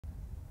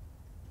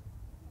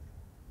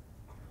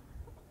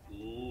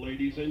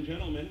Ladies and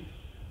gentlemen,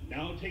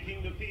 now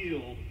taking the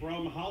field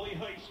from Holly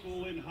High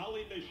School in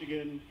Holly,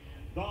 Michigan,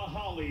 the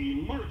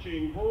Holly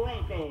Marching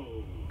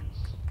Broncos.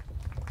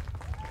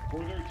 For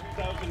their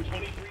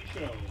 2023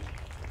 show,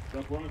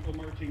 the Bronco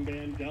Marching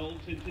Band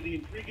delves into the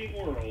intriguing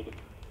world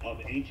of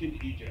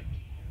ancient Egypt.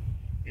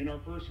 In our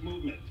first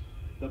movement,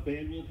 the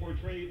band will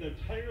portray the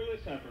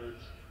tireless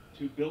efforts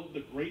to build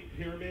the Great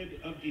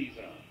Pyramid of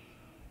Giza.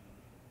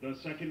 The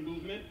second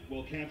movement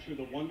will capture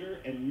the wonder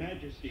and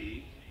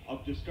majesty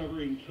of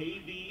discovering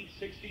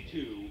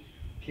KV-62,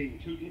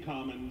 King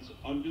Tutankhamun's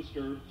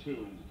undisturbed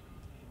tomb.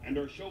 And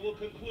our show will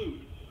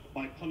conclude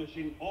by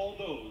punishing all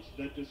those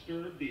that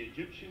disturb the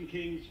Egyptian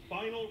king's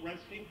final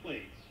resting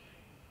place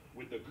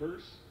with the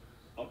curse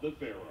of the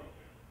Pharaoh.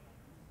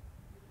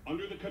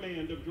 Under the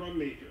command of drum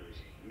majors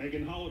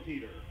Megan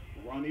Hollipeter,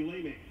 Ronnie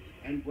Laming,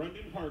 and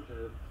Brendan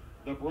Parker,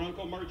 the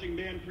Bronco Marching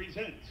Band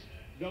presents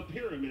the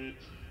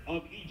Pyramids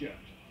of Egypt.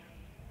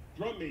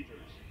 Drum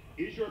majors,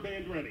 is your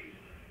band ready?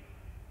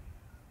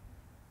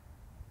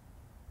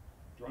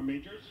 Drum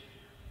majors?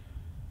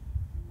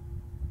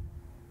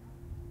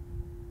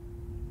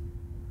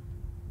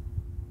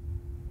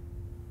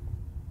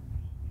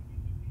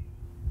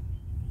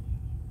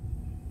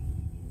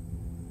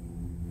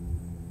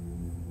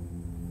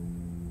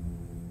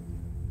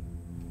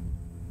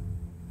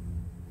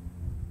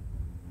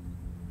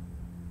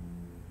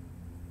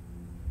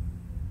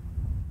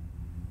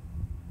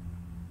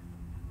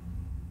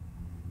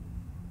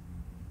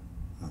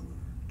 Our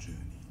journey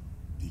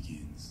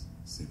begins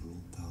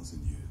several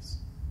thousand years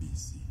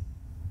BC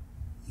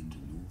in the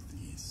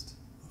northeast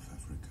of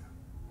Africa.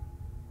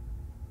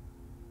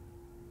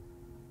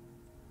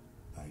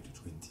 By the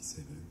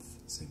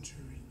 27th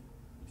century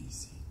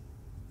BC,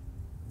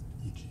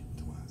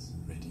 Egypt was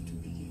ready to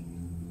begin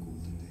a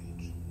golden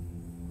age,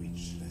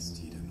 which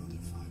lasted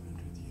another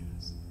 500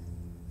 years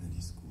and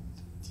is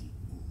called the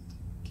Old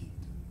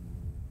Kingdom,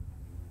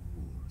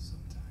 or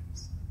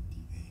sometimes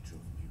the Age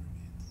of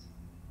Pyramids.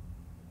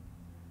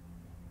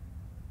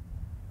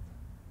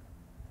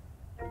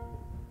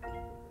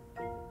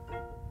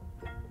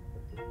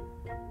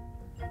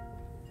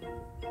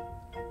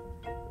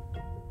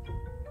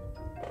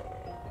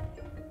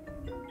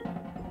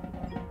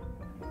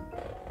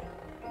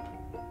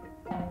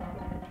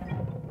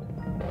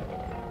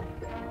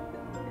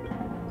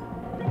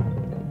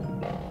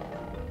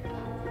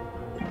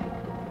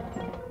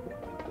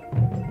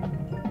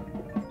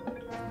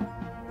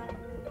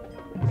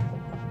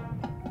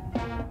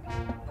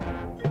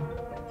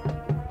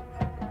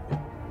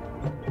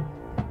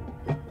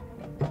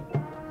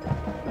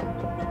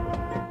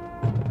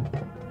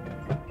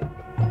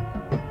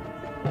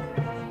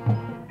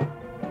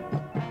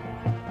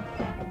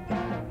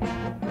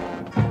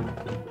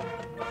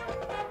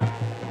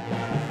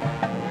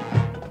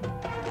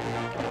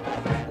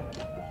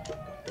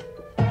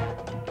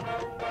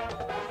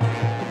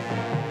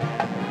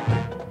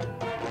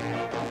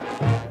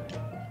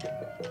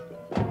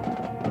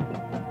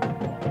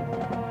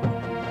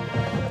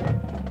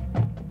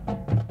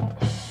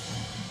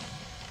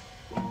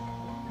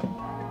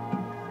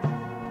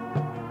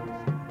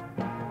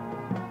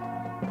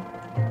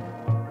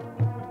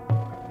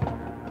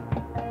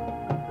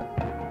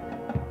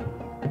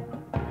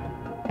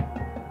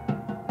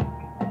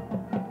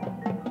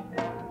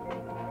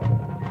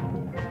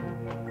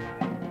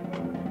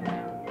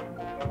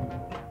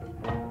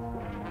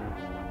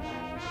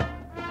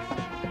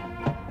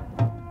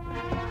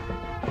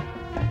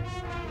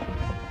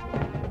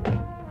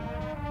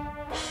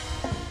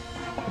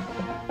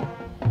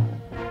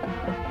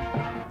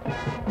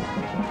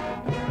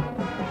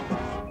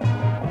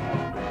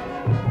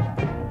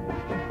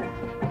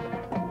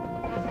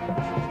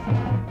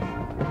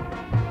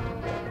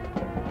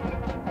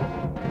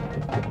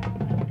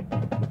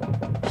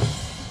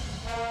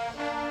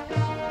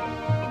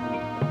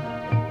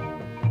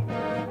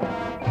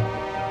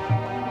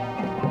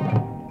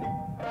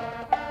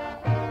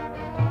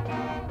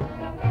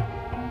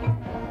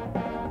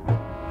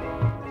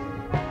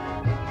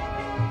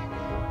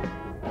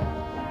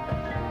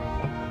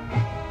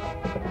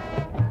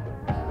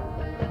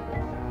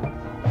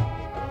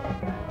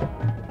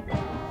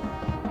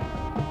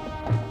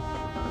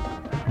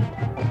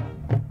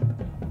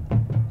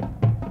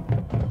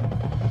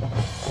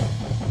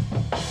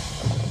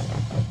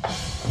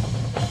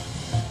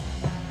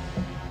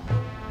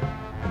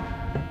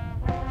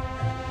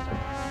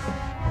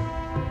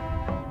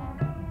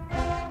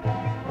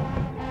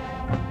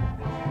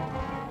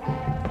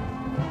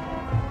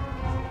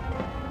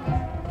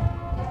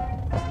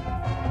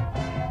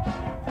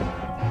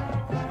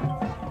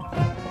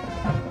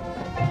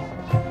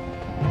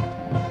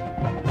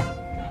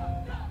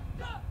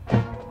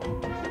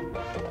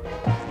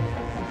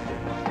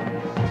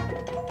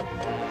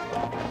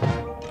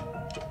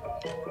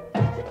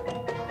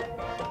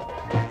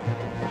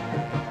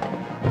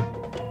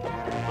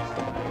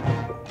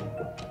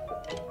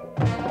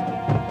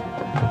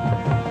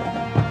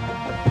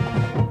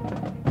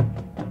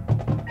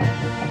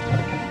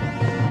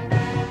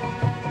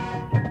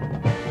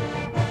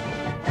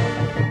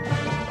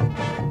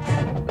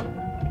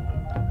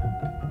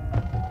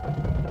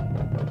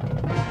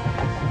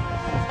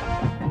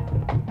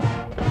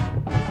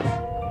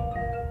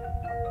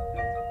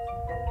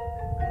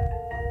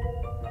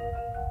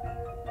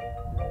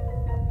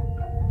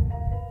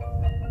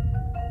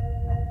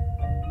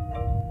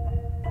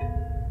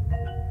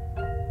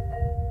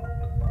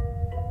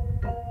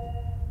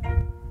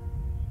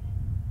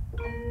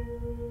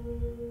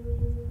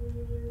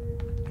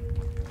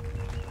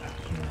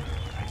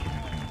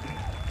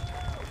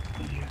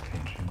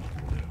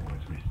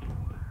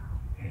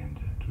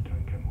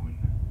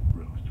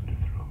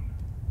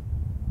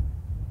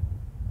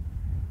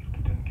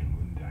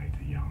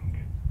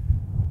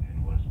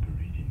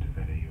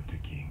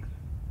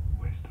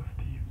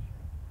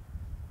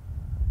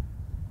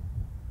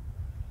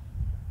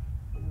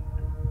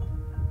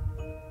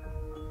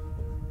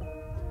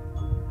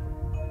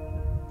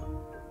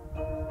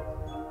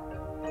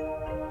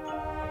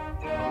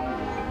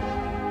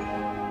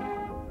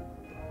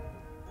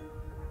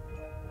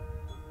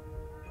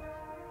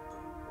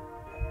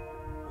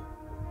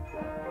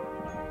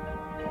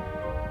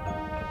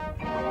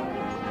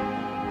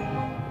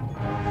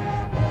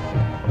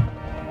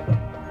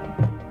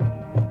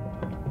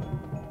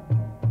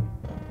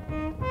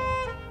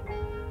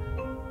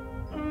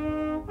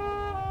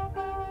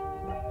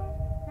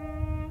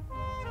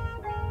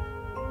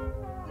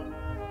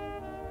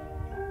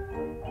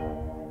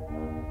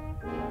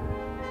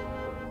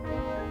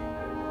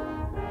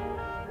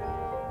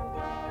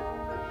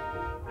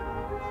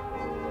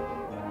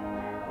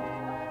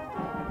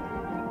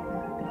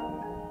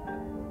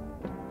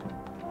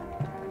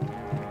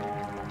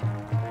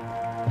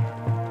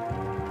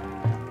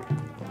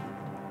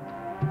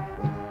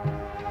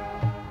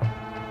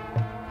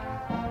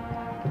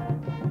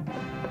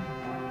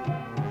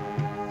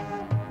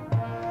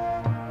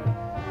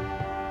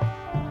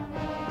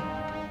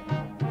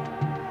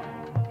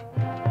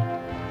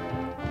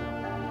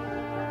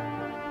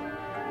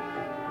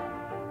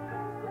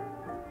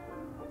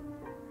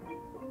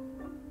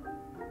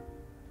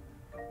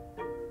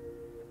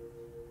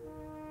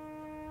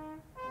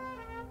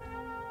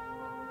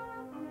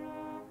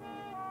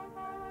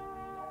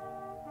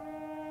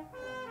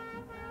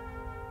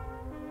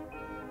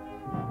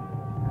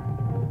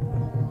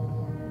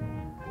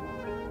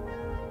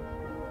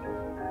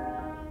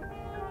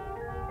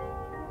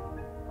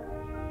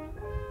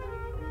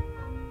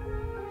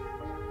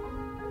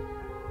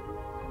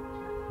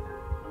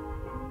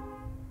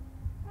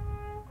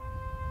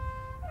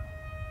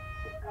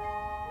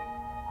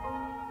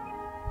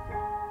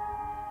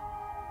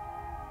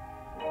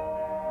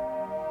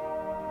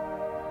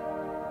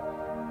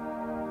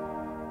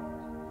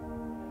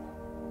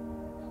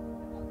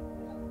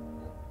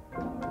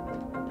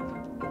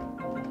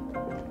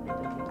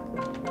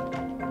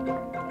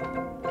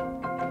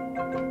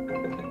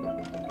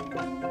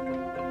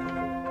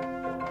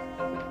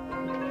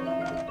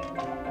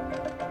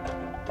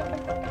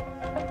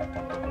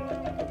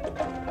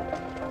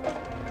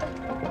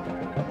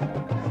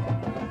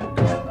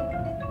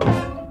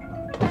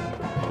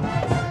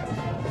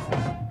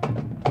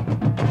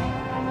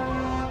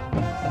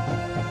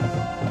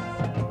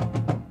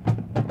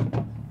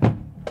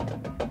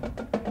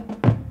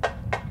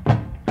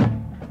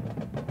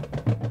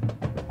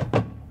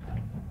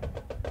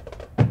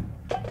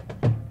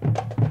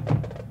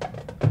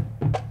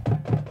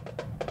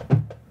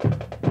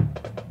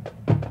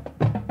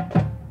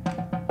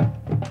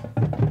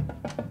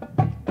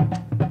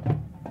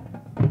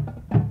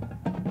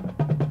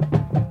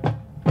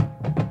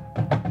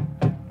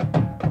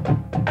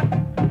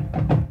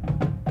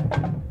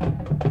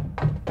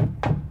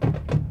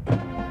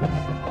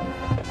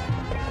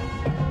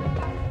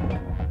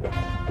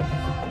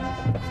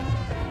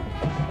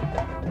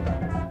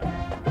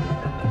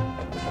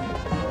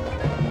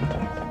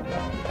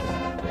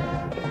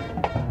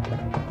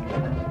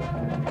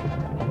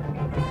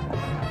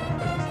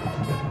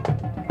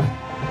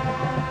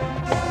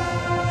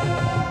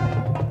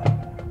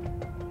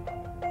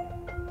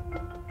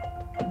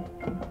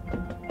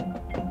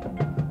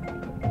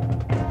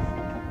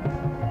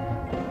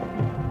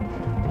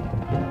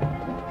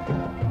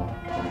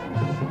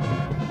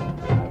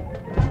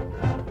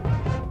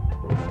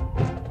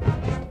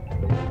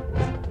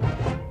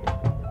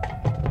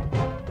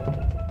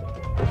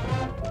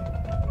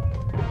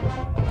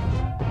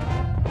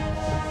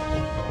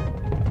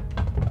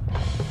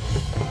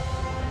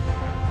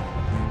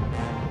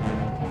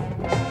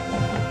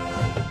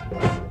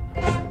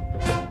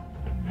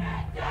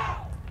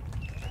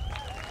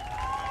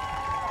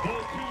 the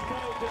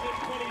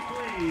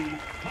 2023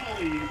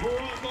 Holly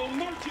Bronco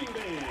Marching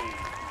Band.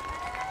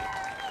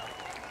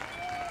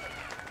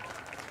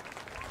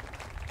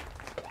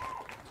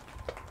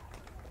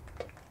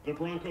 The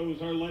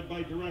Broncos are led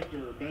by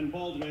Director Ben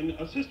Baldwin,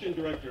 Assistant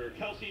Director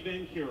Kelsey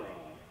Van Kira.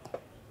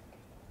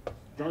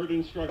 Guard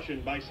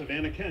instruction by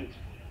Savannah Kent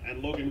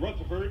and Logan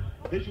Rutherford.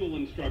 Visual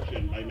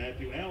instruction by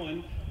Matthew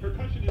Allen.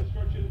 Percussion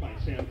instruction by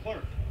Sam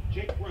Clark,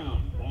 Jake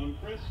Brown, Vaughn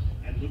Chris,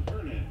 and Luke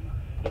Vernon.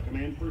 The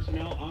command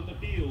personnel on the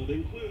field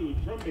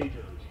include drum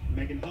majors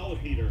Megan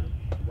Hollipeter,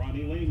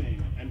 Ronnie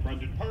Laming, and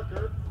Brendan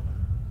Parker.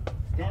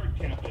 Guard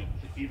captains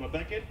Eva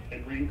Beckett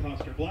and Rain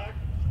Coster Black.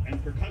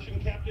 And percussion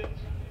captains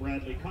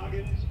Bradley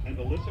Coggins and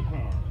Alyssa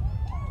Carr.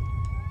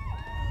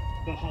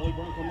 The Holly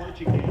Bronco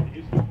Marching Band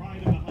is the pride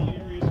of the Holly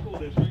Area School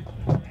District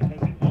and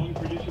has a long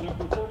tradition of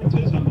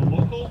performances on the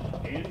local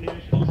and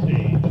national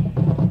stage.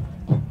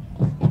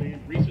 The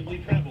band recently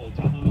traveled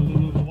to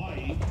Honolulu,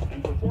 Hawaii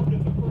and performed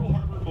at the Pearl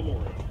Harbor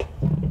Memorial.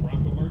 The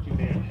Bronco Marching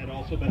Band had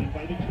also been